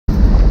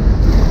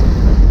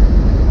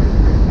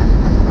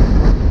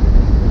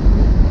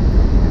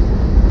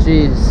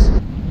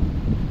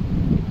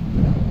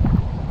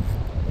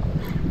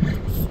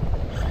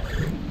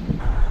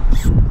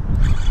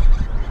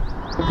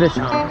fish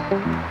on.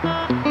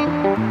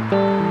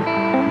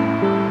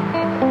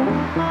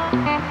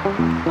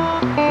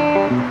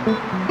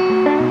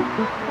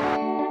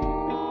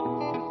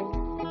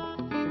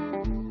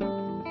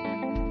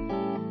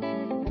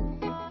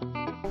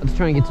 Let's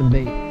try and get some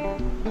bait.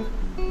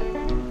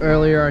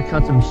 Earlier I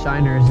caught some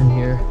shiners in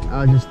here.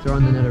 I was just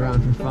throwing the net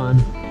around for fun.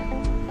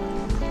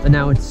 But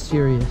now it's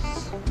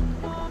serious.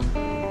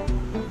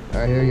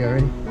 Alright, here we go,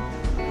 ready?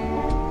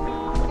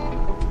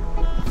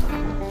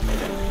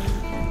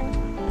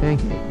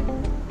 Pancake.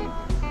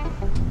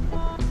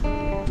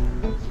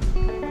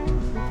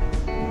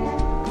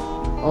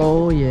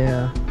 Oh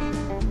yeah.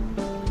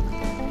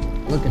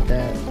 Look at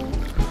that.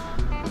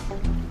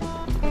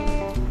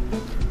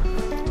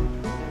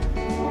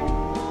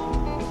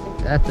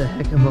 That's a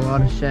heck of a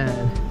lot of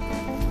shad.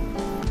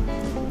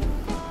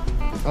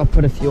 I'll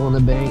put a few on the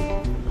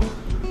bank.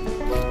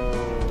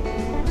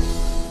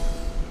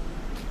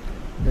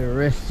 The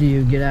rest of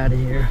you get out of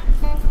here.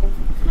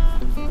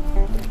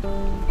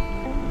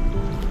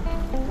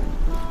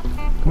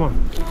 Come on.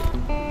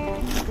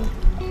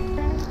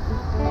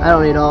 I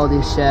don't need all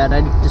these shad.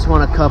 I just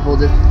want a couple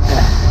to...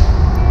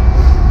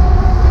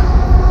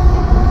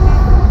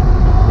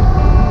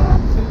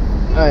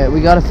 Alright, we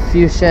got a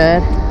few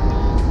shad.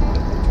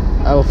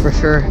 I will for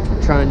sure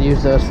try and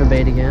use those for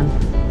bait again.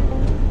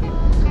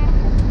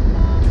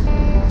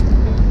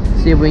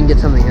 See if we can get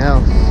something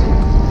else.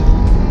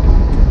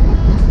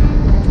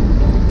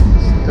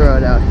 Let's throw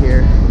it out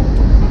here.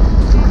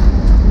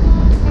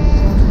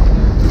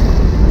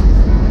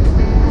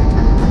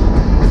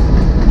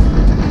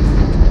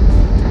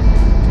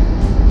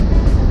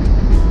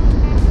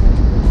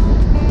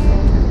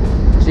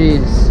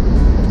 Jeez.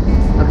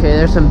 Okay,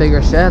 there's some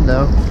bigger shad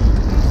though.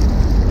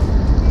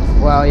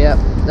 Wow, yep,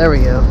 there we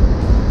go.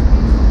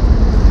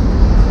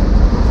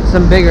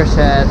 Some bigger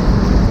shad.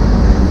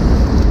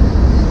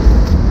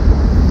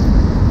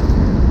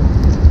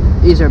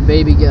 These are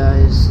baby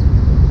guys.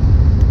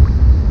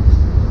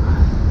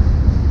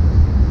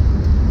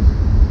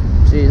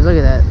 Jeez, look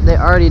at that. They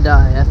already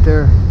die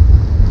after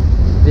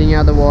being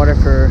out of the water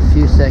for a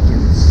few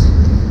seconds.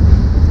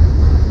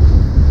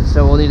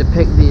 So we'll need to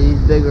pick these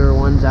bigger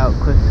ones out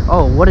quick.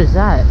 Oh, what is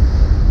that?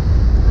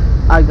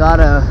 I got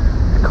a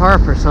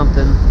carp or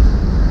something.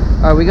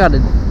 Alright, we got a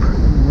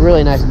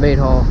really nice bait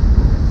haul.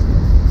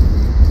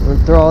 I'm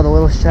gonna throw all the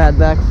little shad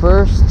back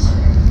first.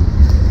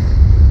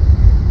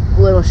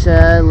 Little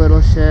shad,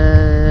 little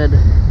shad,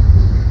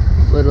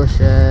 little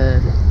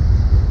shad,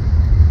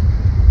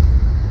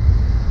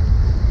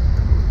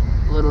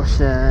 little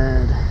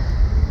shad,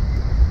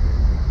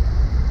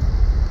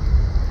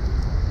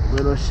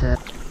 little shad.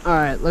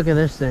 Alright, look at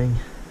this thing.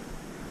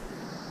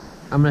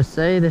 I'm gonna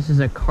say this is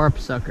a carp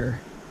sucker.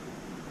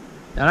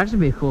 That'd actually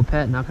be a cool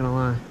pet, not gonna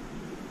lie.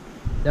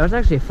 That was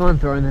actually fun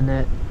throwing the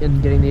net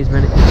and getting these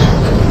many.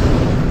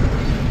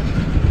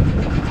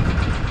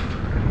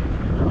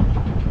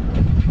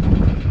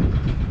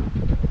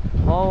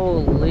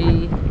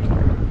 Holy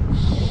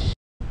sh**.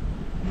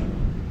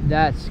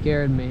 That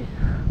scared me.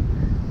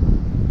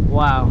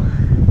 Wow.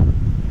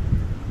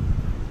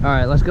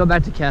 Alright, let's go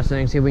back to casting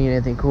and see if we can get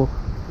anything cool.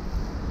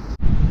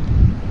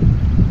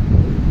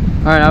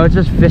 Alright, I was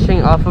just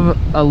fishing off of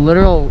a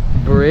literal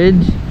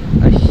bridge,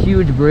 a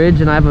huge bridge,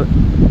 and I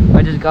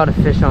just got a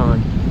fish on.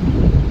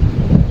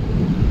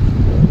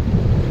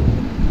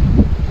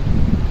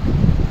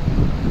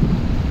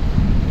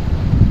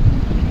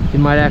 He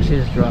might actually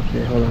just dropped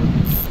it. Hold on.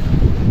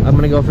 I'm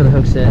gonna go for the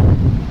hook set.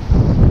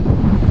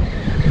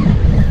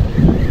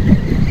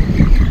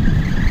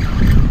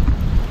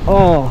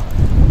 Oh.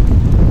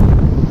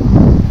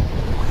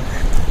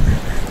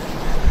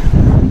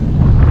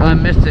 I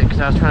missed it because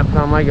I was trying to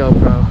put on my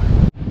GoPro.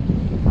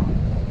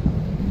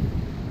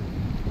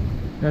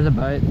 There's a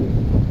bite.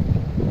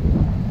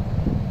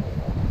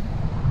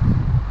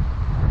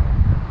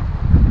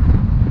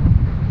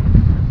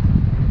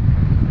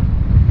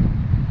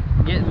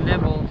 Getting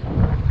nibbled.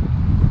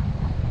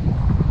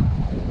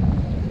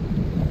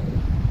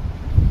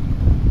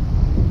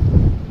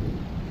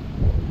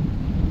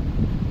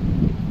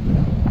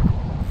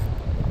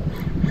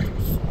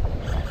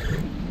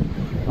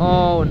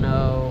 Oh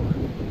no.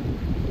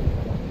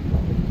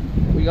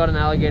 We got an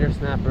alligator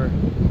snapper.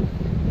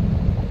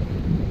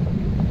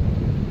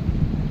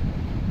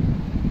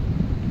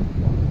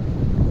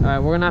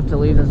 Alright, we're gonna have to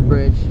leave this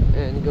bridge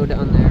and go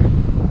down there.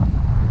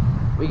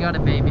 We got a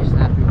baby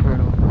snapping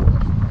turtle.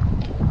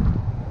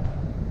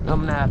 I'm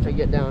gonna have to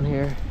get down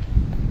here.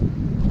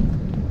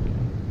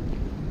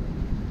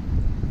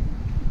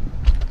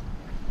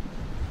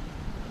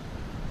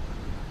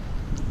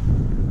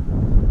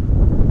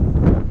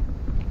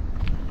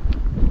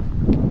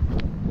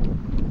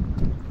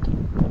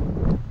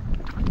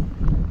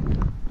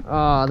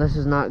 Oh, this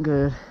is not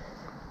good.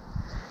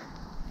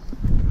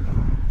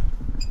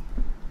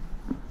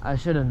 I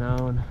should have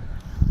known.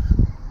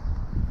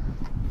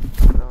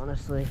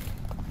 Honestly.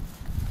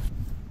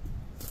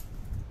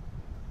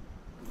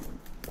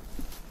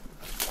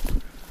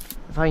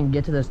 If I can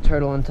get to this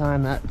turtle in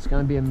time, that's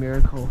gonna be a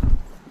miracle.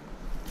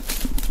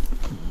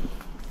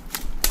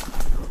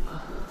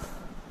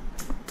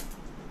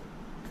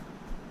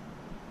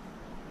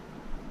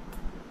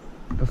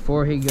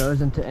 before he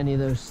goes into any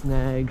of those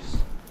snags.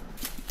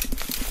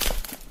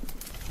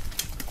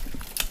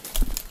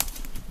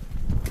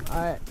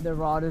 Alright, the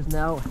rod is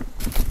now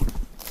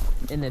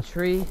in the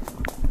tree.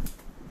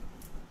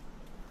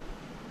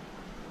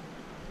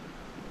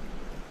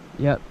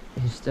 Yep,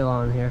 he's still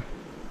on here.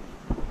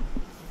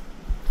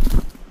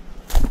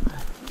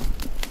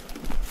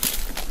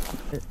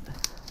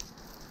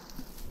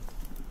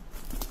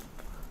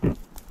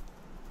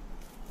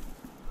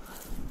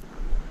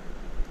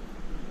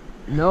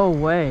 No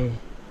way.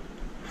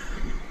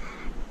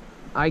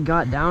 I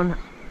got down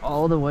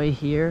all the way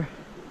here.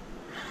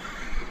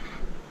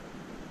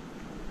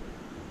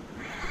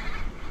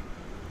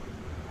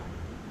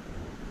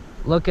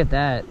 Look at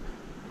that.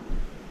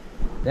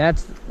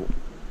 That's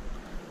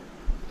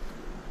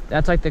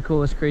like the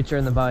coolest creature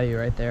in the bayou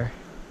right there.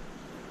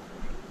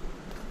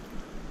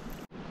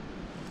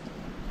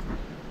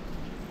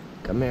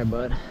 Come here,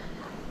 bud.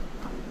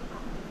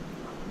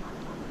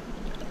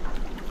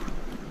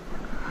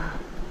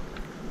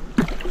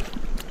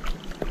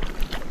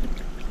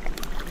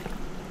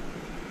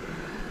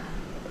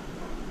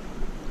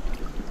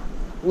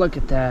 Look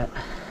at that.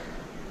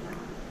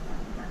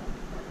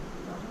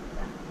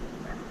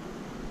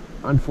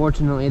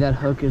 Unfortunately, that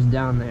hook is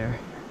down there.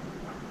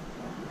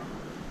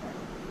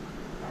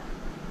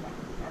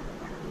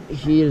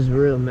 He is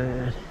real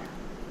mad.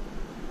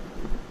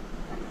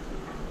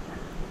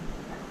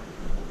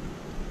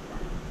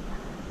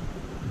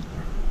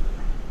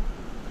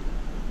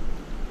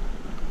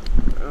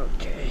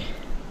 Okay.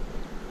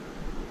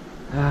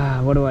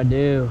 What do I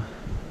do?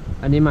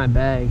 I need my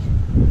bag.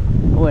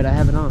 Oh wait, I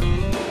have it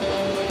on.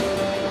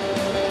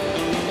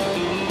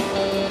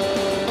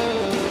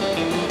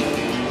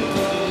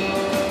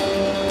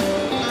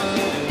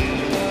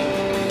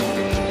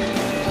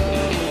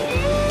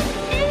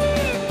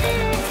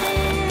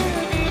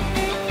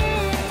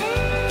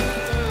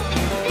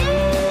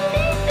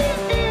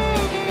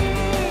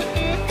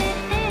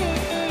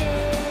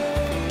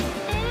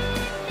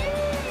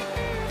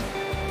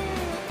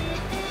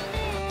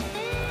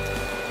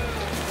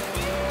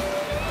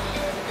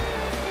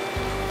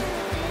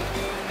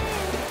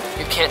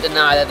 You can't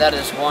deny that that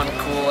is one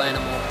cool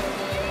animal.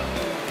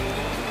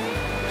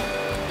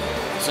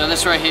 So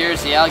this right here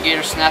is the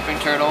alligator snapping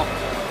turtle.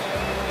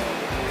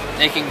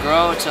 They can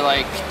grow to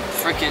like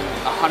freaking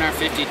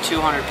 150,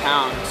 200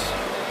 pounds.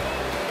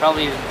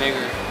 Probably even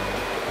bigger.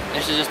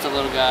 This is just a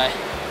little guy.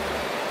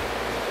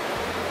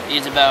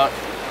 He's about,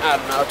 I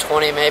don't know,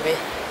 20 maybe.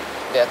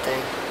 That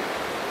thing.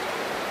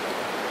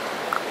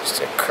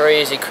 Just a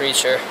crazy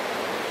creature.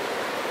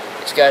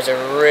 These guys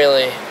are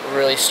really,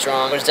 really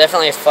strong. There's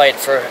definitely a fight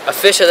for a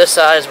fish of this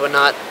size would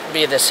not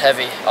be this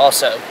heavy.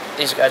 Also,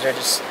 these guys are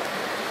just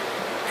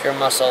pure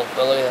muscle.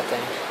 But look at that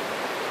thing.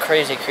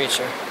 Crazy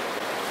creature.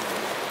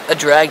 A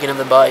dragon of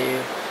the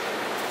bayou.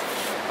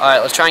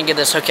 Alright, let's try and get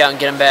this hook out and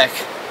get him back.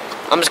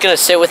 I'm just going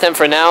to sit with him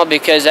for now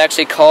because I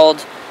actually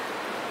called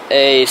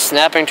a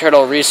snapping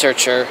turtle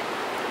researcher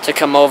to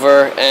come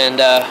over and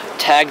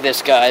tag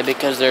this guy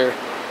because they're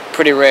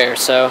pretty rare.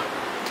 So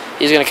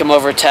he's going to come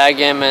over, tag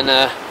him,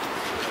 and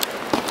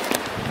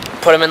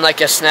put him in like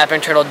a snapping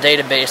turtle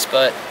database.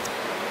 But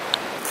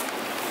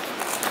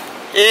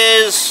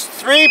is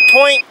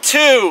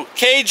 3.2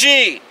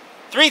 kg,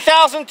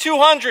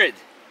 3,200.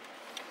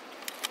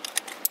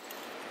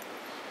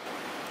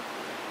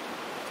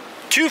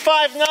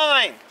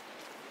 259.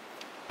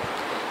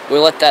 we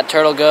let that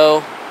turtle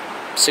go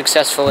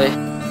successfully.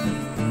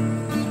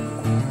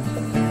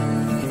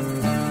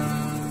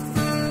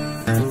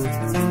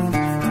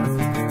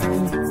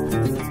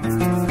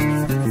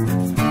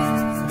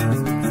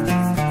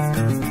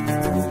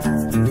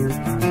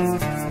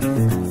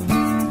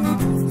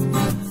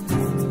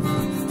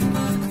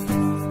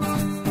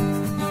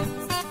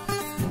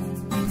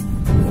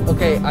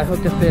 Okay, I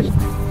hooked a fish.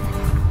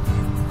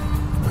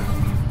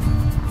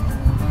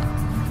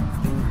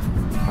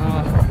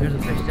 Oh, there's a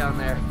fish down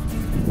there.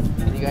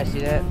 Can you guys see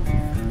that?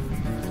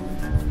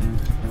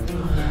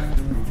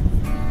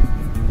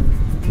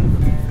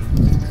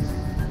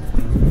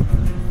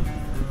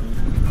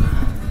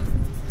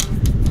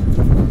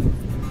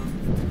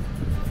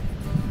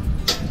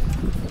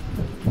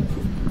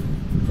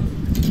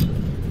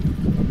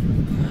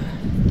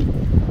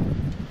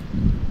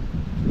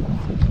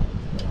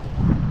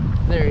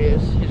 There he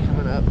is. He's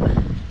coming up.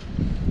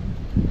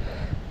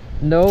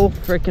 No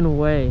freaking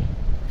way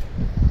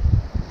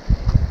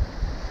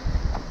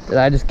did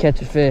I just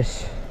catch a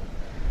fish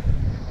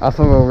off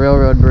of a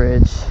railroad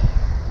bridge.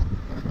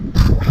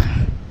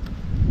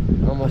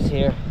 Almost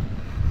here.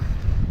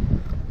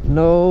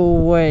 No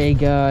way,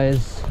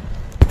 guys.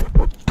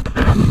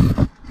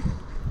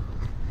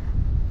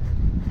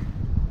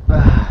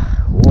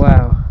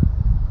 Wow.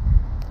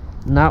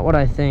 Not what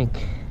I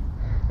think,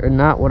 or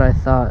not what I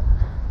thought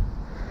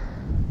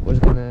was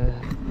gonna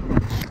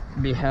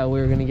be how we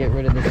were gonna get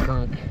rid of this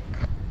skunk.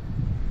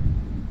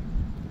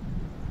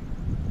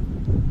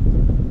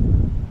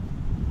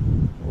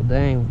 Well,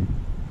 dang.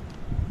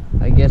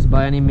 I guess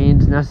by any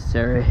means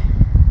necessary,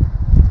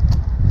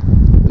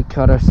 we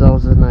caught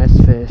ourselves a nice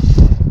fish.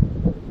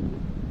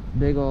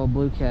 big old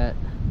blue cat.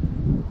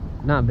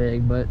 Not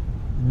big, but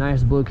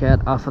nice blue cat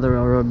off of the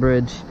railroad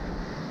bridge.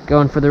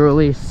 Going for the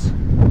release.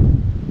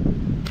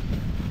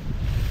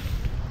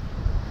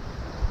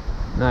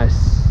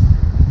 Nice.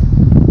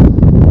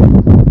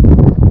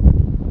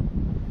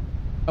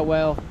 Oh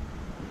well,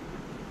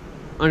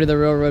 under the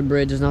railroad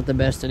bridge is not the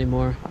best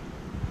anymore,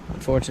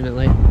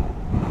 unfortunately.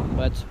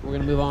 But we're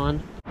gonna move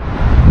on.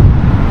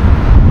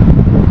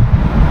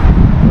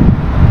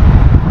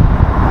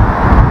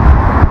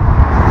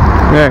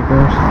 There it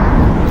goes.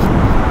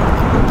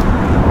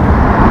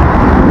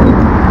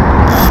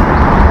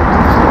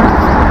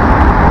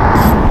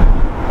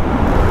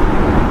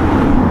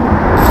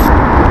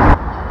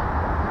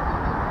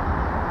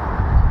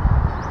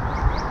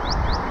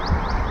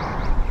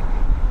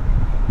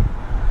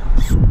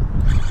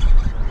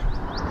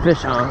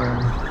 Fish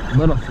on,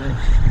 little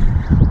fish.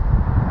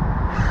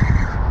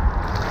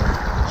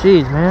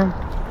 Jeez, man.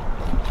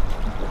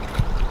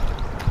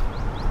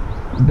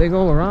 Big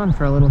old run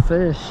for a little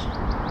fish.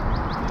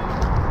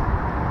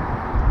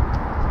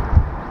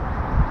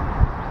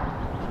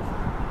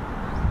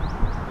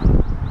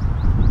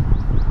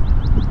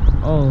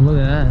 Oh, look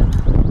at that.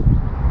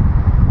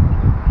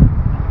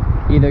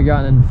 Either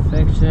got an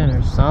infection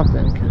or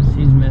something, because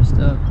he's messed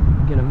up.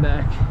 Get him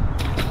back.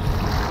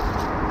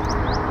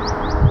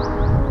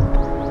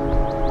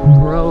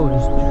 Bro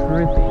is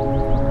tripping.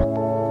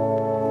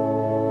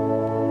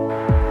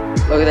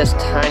 Look at this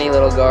tiny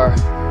little gar.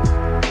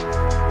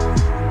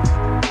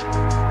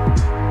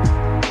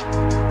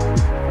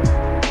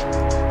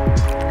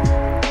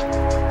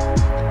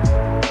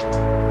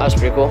 That was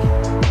pretty cool.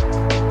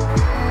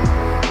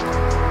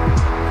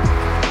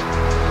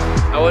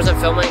 I wasn't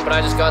filming, but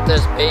I just got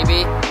this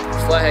baby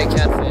flathead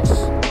catfish.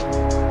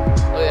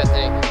 Look at that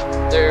thing.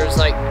 There's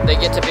like, they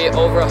get to be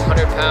over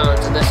 100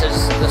 pounds, and this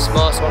is the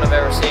smallest one I've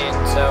ever seen.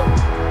 So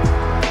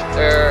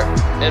they're,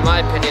 in my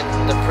opinion,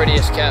 the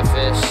prettiest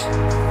catfish.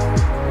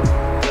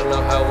 I don't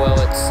know how well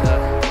it's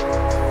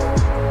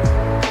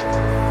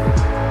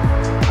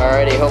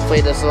alrighty,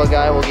 hopefully this little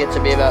guy will get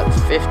to be about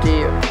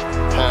 50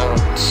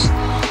 pounds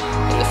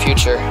in the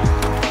future.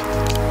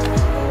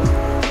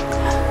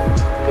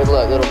 Good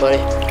luck, little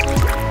buddy.